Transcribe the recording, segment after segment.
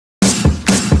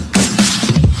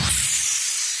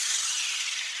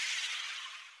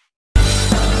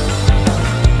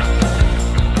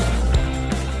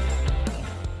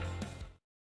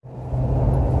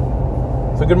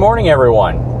Good morning,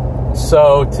 everyone.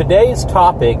 So today's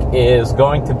topic is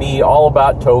going to be all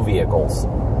about tow vehicles.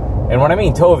 And when I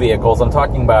mean tow vehicles, I'm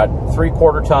talking about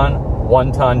 3/4 ton,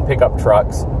 1 ton pickup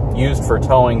trucks used for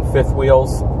towing fifth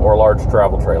wheels or large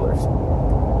travel trailers.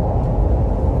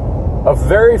 A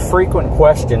very frequent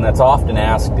question that's often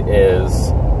asked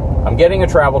is, I'm getting a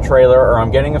travel trailer or I'm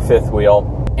getting a fifth wheel,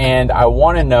 and I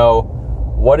want to know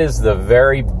what is the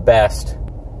very best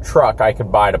truck I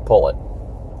could buy to pull it.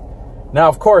 Now,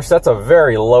 of course, that's a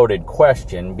very loaded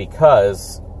question,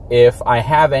 because if I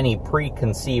have any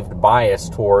preconceived bias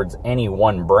towards any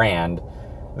one brand,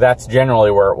 that's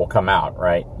generally where it will come out,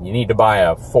 right? You need to buy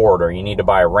a Ford, or you need to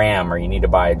buy a Ram, or you need to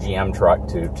buy a GM truck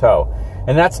to tow.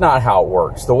 And that's not how it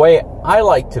works. The way I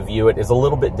like to view it is a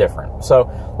little bit different. So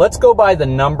let's go by the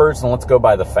numbers and let's go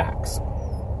by the facts.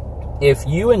 If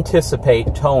you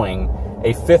anticipate towing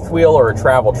a fifth wheel or a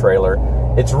travel trailer,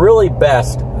 it's really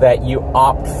best that you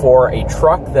opt for a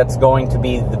truck that's going to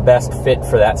be the best fit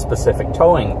for that specific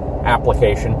towing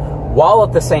application, while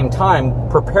at the same time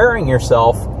preparing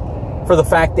yourself for the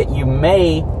fact that you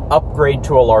may upgrade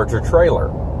to a larger trailer.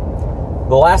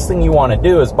 The last thing you want to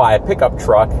do is buy a pickup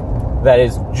truck that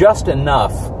is just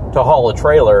enough to haul a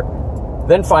trailer,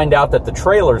 then find out that the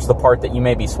trailer is the part that you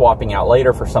may be swapping out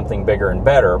later for something bigger and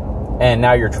better, and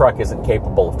now your truck isn't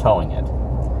capable of towing it.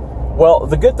 Well,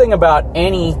 the good thing about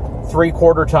any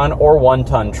 3/4 ton or 1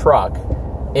 ton truck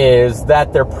is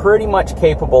that they're pretty much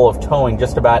capable of towing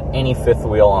just about any fifth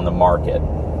wheel on the market.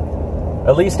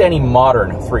 At least any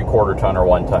modern 3/4 ton or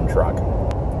 1 ton truck.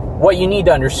 What you need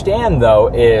to understand, though,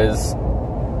 is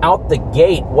out the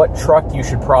gate what truck you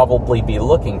should probably be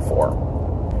looking for.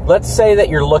 Let's say that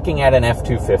you're looking at an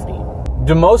F-250.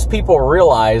 Do most people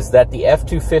realize that the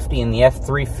F-250 and the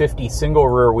F-350 single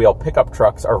rear wheel pickup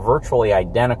trucks are virtually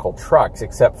identical trucks,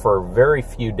 except for very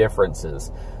few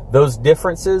differences? Those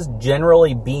differences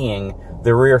generally being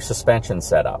the rear suspension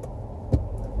setup.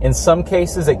 In some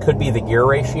cases, it could be the gear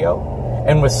ratio,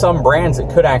 and with some brands, it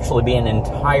could actually be an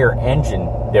entire engine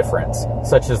difference,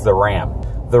 such as the Ram.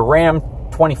 The Ram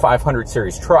 2500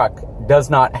 series truck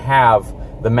does not have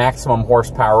the maximum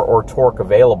horsepower or torque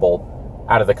available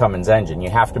out of the Cummins engine. You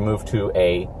have to move to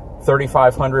a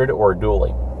 3500 or a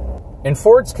dually. In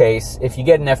Ford's case, if you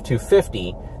get an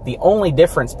F-250, the only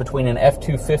difference between an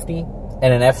F-250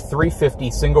 and an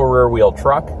F-350 single rear wheel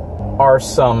truck are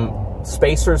some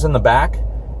spacers in the back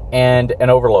and an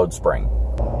overload spring.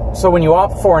 So when you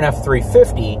opt for an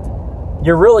F-350,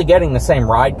 you're really getting the same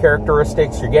ride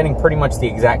characteristics, you're getting pretty much the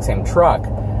exact same truck,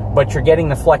 but you're getting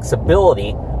the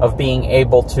flexibility of being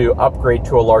able to upgrade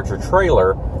to a larger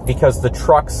trailer because the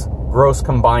truck's gross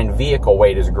combined vehicle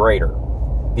weight is greater.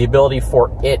 The ability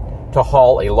for it to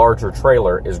haul a larger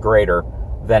trailer is greater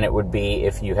than it would be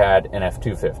if you had an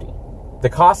F-250. The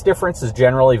cost difference is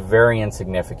generally very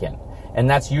insignificant, and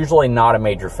that's usually not a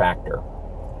major factor.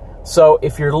 So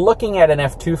if you're looking at an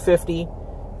F-250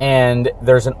 and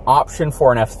there's an option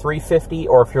for an F-350,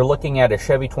 or if you're looking at a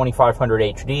Chevy 2500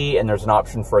 HD and there's an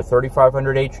option for a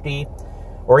 3500 HD,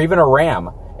 or even a Ram,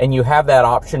 and you have that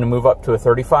option to move up to a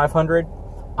 3500,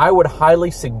 I would highly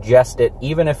suggest it,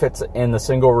 even if it's in the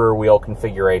single rear wheel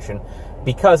configuration,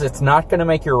 because it's not going to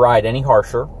make your ride any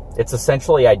harsher. It's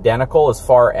essentially identical as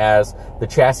far as the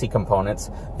chassis components.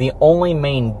 The only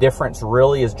main difference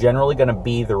really is generally going to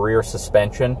be the rear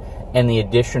suspension and the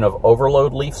addition of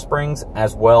overload leaf springs,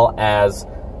 as well as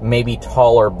maybe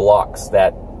taller blocks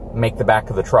that make the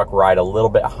back of the truck ride a little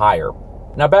bit higher.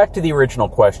 Now back to the original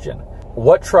question.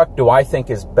 What truck do I think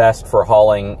is best for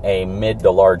hauling a mid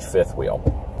to large fifth wheel?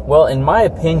 Well, in my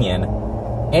opinion,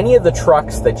 any of the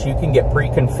trucks that you can get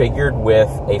pre-configured with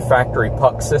a factory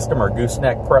puck system or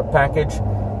gooseneck prep package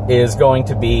is going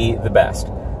to be the best.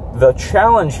 The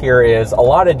challenge here is a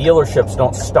lot of dealerships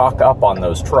don't stock up on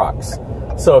those trucks.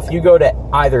 So if you go to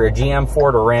either a GM,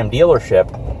 Ford, or Ram dealership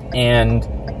and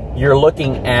you're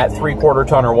looking at 3/4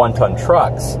 ton or 1 ton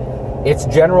trucks, it's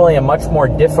generally a much more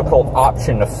difficult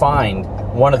option to find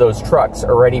one of those trucks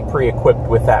already pre-equipped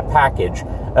with that package,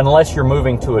 unless you're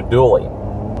moving to a dually.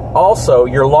 Also,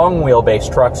 your long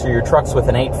wheelbase trucks, or your trucks with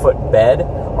an 8-foot bed,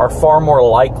 are far more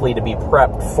likely to be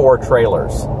prepped for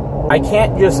trailers. I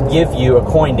can't just give you a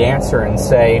coined answer and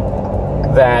say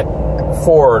that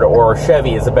Ford or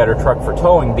Chevy is a better truck for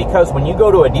towing, because when you go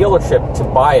to a dealership to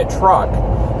buy a truck,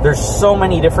 there's so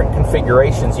many different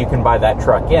configurations you can buy that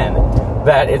truck in,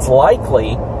 that it's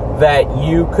likely that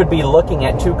you could be looking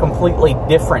at two completely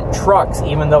different trucks,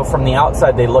 even though from the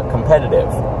outside they look competitive.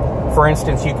 For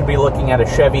instance, you could be looking at a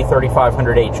Chevy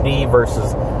 3500 HD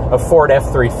versus a Ford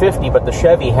F-350, but the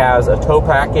Chevy has a tow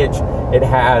package, it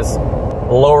has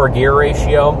lower gear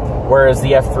ratio, Whereas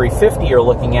the F350 you're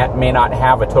looking at may not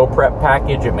have a tow prep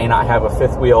package, it may not have a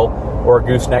fifth wheel or a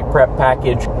gooseneck prep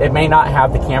package, it may not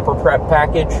have the camper prep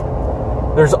package.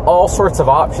 There's all sorts of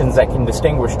options that can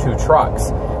distinguish two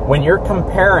trucks. When you're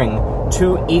comparing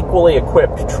two equally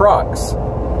equipped trucks,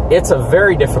 it's a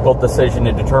very difficult decision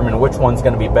to determine which one's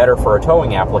going to be better for a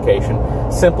towing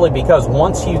application, simply because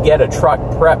once you get a truck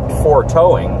prepped for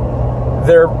towing,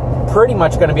 they're pretty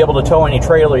much going to be able to tow any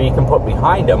trailer you can put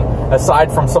behind them, aside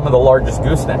from some of the largest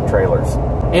gooseneck trailers.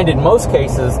 And in most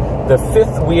cases, the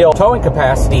fifth wheel towing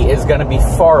capacity is going to be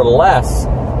far less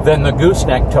than the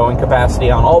gooseneck towing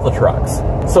capacity on all the trucks.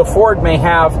 So Ford may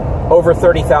have over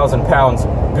 30,000 pounds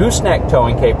gooseneck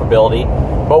towing capability,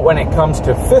 but when it comes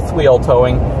to fifth wheel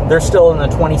towing, they're still in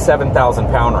the 27,000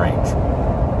 pound range.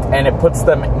 And it puts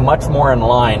them much more in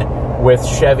line with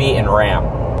Chevy and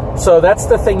Ram. So that's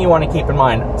the thing you want to keep in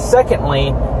mind.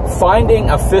 Secondly, finding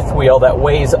a fifth wheel that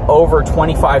weighs over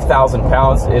 25,000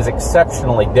 pounds is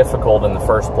exceptionally difficult in the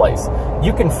first place.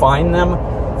 You can find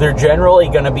them. They're generally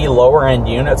going to be lower end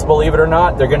units, believe it or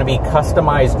not. They're going to be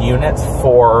customized units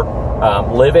for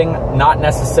living, not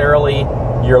necessarily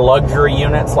your luxury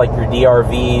units like your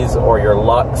DRVs or your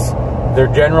Lux. They're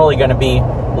generally going to be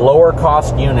lower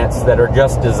cost units that are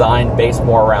just designed based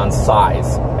more around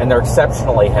size, and they're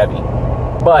exceptionally heavy.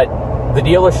 But the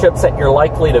dealerships that you're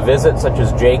likely to visit, such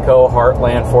as Jayco,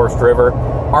 Heartland, Forest River,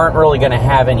 aren't really going to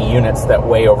have any units that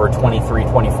weigh over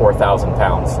 24,000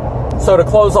 pounds. So to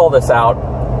close all this out,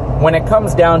 when it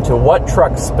comes down to what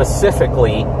truck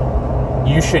specifically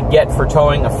you should get for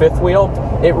towing a fifth wheel,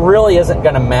 it really isn't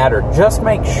going to matter. Just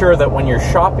make sure that when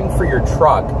you're shopping for your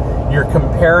truck, you're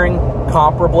comparing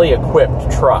comparably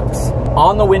equipped trucks.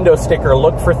 On the window sticker,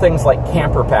 look for things like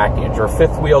camper package or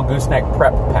fifth wheel gooseneck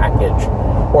prep package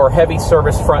or heavy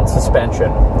service front suspension.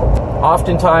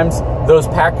 Oftentimes, those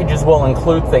packages will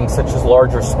include things such as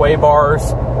larger sway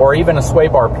bars or even a sway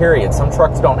bar period. Some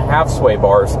trucks don't have sway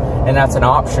bars, and that's an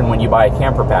option when you buy a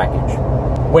camper package.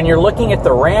 When you're looking at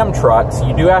the Ram trucks,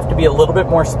 you do have to be a little bit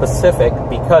more specific,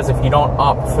 because if you don't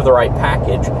opt for the right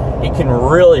package, it can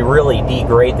really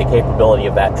degrade the capability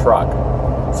of that truck.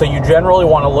 So you generally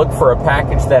want to look for a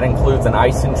package that includes an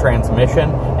Aisin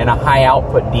transmission and a high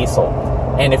output diesel.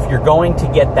 And if you're going to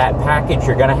get that package,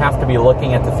 you're going to have to be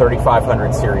looking at the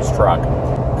 3500 series truck,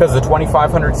 because the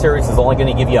 2500 series is only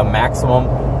going to give you a maximum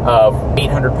of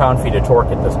 800 pound-feet of torque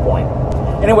at this point.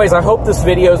 Anyways, I hope this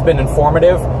video has been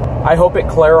informative. I hope it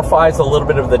clarifies a little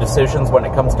bit of the decisions when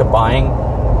it comes to buying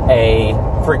a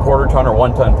 3/4 ton or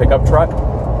 1 ton pickup truck.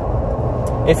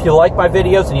 If you like my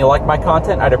videos and you like my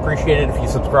content, I'd appreciate it if you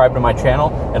subscribe to my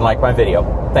channel and like my video.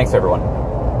 Thanks, everyone.